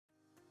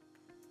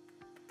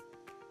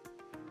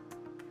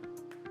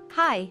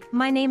Hi,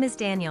 my name is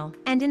Daniel,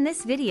 and in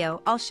this video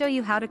I'll show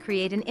you how to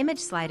create an image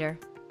slider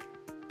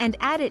and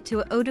add it to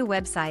a Odoo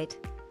website.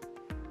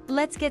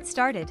 Let's get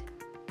started.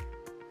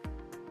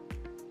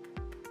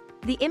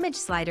 The image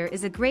slider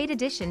is a great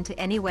addition to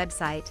any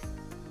website.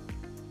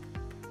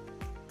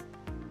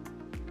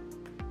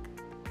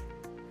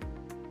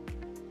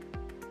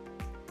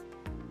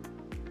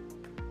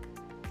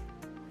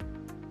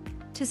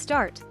 To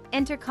start,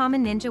 enter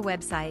Common Ninja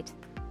website.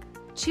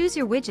 Choose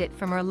your widget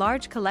from our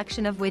large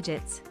collection of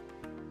widgets.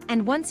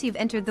 And once you've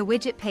entered the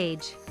widget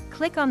page,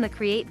 click on the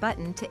Create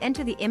button to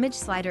enter the image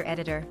slider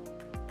editor.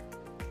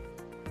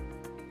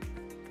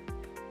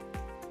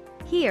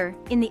 Here,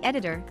 in the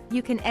editor,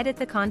 you can edit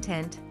the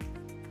content,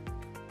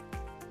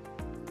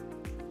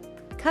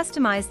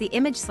 customize the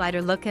image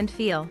slider look and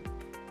feel,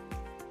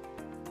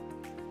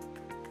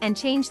 and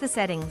change the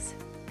settings.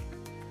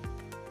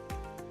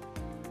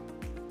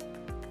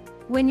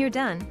 When you're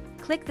done,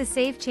 click the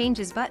Save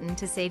Changes button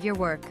to save your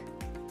work.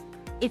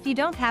 If you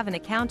don't have an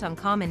account on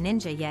Common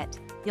Ninja yet,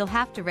 you'll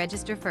have to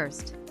register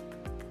first.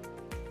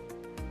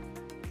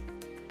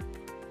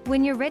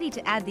 When you're ready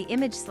to add the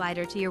image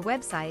slider to your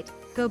website,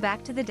 go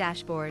back to the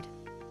dashboard.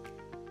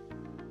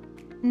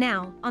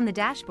 Now, on the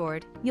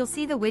dashboard, you'll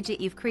see the widget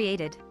you've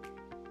created.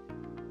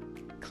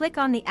 Click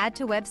on the Add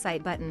to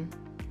Website button.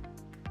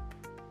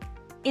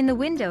 In the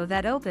window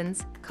that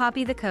opens,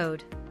 copy the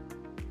code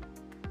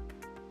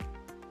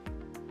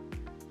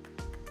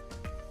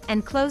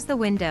and close the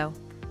window.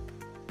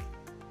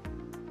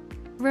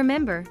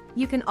 Remember,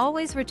 you can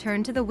always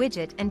return to the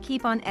widget and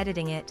keep on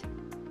editing it.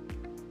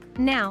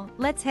 Now,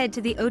 let's head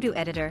to the Odoo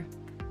editor.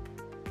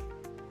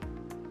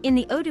 In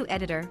the Odoo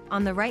editor,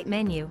 on the right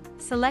menu,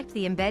 select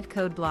the Embed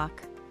Code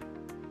block.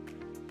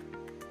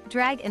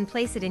 Drag and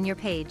place it in your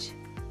page.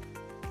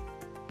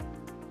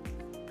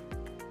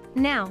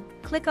 Now,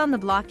 click on the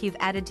block you've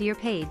added to your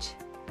page.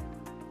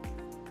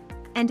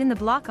 And in the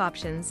block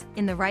options,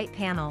 in the right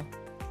panel,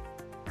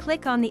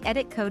 click on the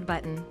Edit Code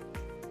button.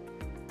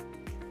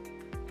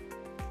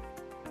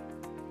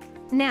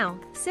 Now,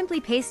 simply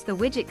paste the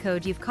widget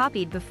code you've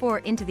copied before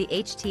into the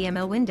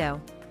HTML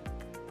window.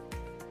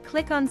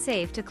 Click on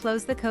Save to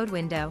close the code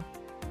window.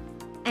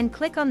 And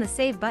click on the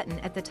Save button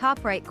at the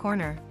top right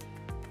corner.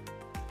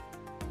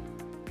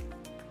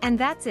 And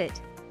that's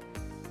it.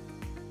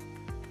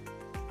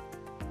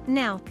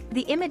 Now,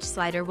 the image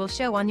slider will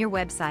show on your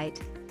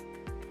website.